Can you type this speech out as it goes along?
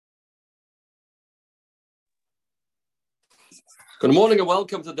Good morning and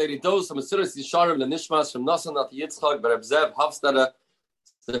welcome to Daily Dose. I'm Mesilas Yesharim, the Nishmas from Nasan at Yitzchak, Bereb Zev, Hafstadeh,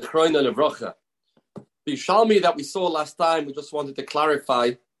 Zechroina Levracha. The Shalmi that we saw last time, we just wanted to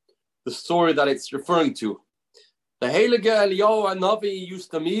clarify the story that it's referring to. The Heilige Eliyahu and Navi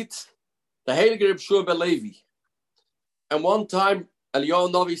used to meet the Heilige Reb ben Levi. And one time, Eliyahu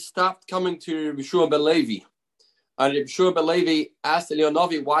and Navi stopped coming to Reb ben Levi. And Reb ben Levi asked Eliyahu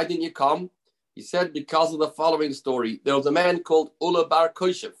Navi, why didn't you come? He said, because of the following story. There was a man called Ula Bar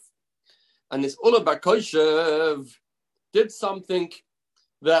Koshev. And this Ula Bar Koshev did something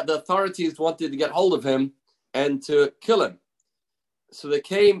that the authorities wanted to get hold of him and to kill him. So they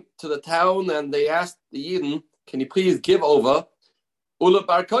came to the town and they asked the Yidden, can you please give over Ula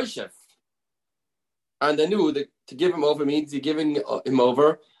Bar Koshev? And they knew that to give him over means you're giving him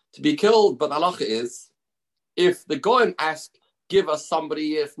over to be killed. But halacha is, if the Goyim ask, give us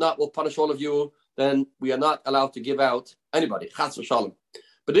somebody, if not, we'll punish all of you, then we are not allowed to give out anybody, chas v'shalom.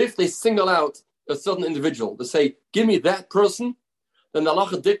 But if they single out a certain individual, they say, give me that person, then the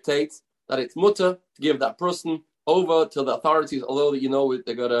halacha dictates that it's mutter to give that person over to the authorities, although you know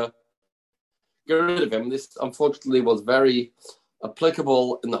they're going to get rid of him. This, unfortunately, was very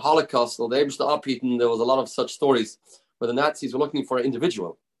applicable in the Holocaust. So the Eibishter Apiten, there was a lot of such stories where the Nazis were looking for an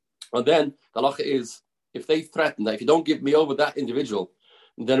individual. And then the halacha is, if they threaten that if you don't give me over that individual,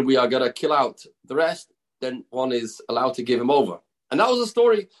 then we are going to kill out the rest, then one is allowed to give him over. And that was the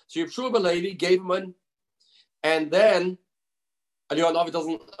story. So Yeshua ben Levi gave him one, and then Eliyahu Navi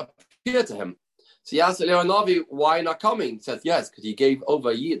doesn't appear to him. So he asked Eliyahu Navi, why not coming? He said, yes, because he gave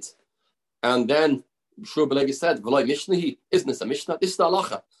over a Yid. And then Yeshua ben Levi said, V'loi Mishnahi, isn't this a Mishnah? This is the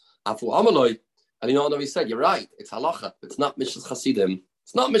halacha. Afu Amaloi. Eliyahu Navi said, you're right, it's halacha. It's not Mishnas Chasidim.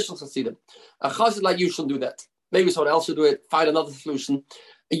 It's not Mishnas Chasidim. A chassid like you shouldn't do that. Maybe someone else should do it. Find another solution.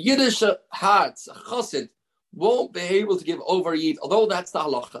 A Yiddish heart, a chassid, won't be able to give over Yid, although that's the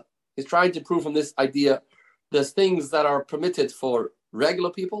halacha. He's trying to prove from this idea there's things that are permitted for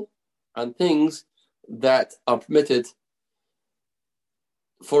regular people and things that are permitted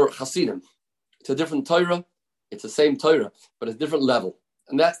for chassidim. It's a different Torah. It's the same Torah, but it's a different level.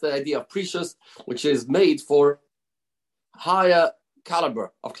 And that's the idea of Prishus, which is made for higher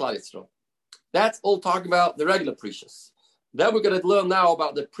caliber of Klal Yisrael. That's all talking about the regular Prishus. Then we're going to learn now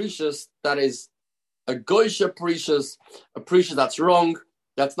about the Prishus that is a goysha Prishus, a Prishus that's wrong,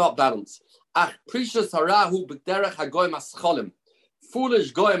 that's not balanced. Prishus harahu b'derech hagoyim ascholim.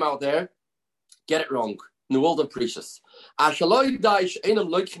 Foolish goyim out there get it wrong in the world of Prishus.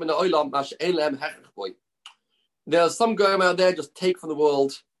 There are some goyim out there just take from the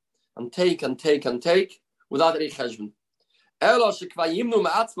world and take and take and take without any cheshbon. There are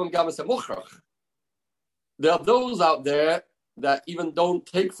those out there that even don't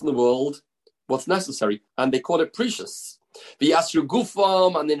take from the world what's necessary, and they call it Prishus. The Yasru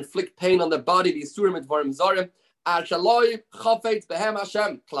Gufam, and they inflict pain on their body. The Yisurim et Varim Zarim.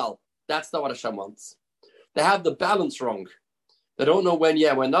 That's not what Hashem wants. They have the balance wrong. They don't know when,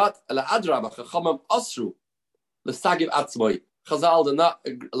 yeah, when not. Chazal did not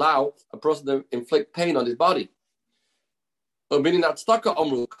allow a person to inflict pain on his body. Meaning that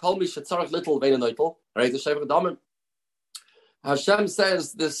Hashem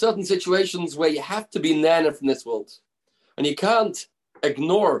says there's certain situations where you have to be nana from this world. And you can't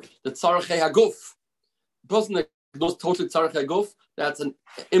ignore the tzarechei haguf. The person that ignores totally tzarechei haguf, that's an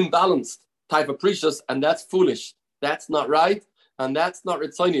imbalanced type of precious, and that's foolish. That's not right, and that's not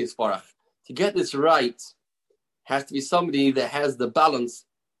ritzoni yisparach. To get this right, has to be somebody that has the balance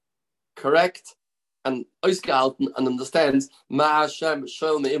correct and ausgehalten and understands Ma Hashem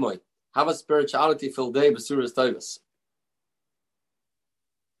Shol Me'imoi. Have a spirituality filled day b'suras tovas.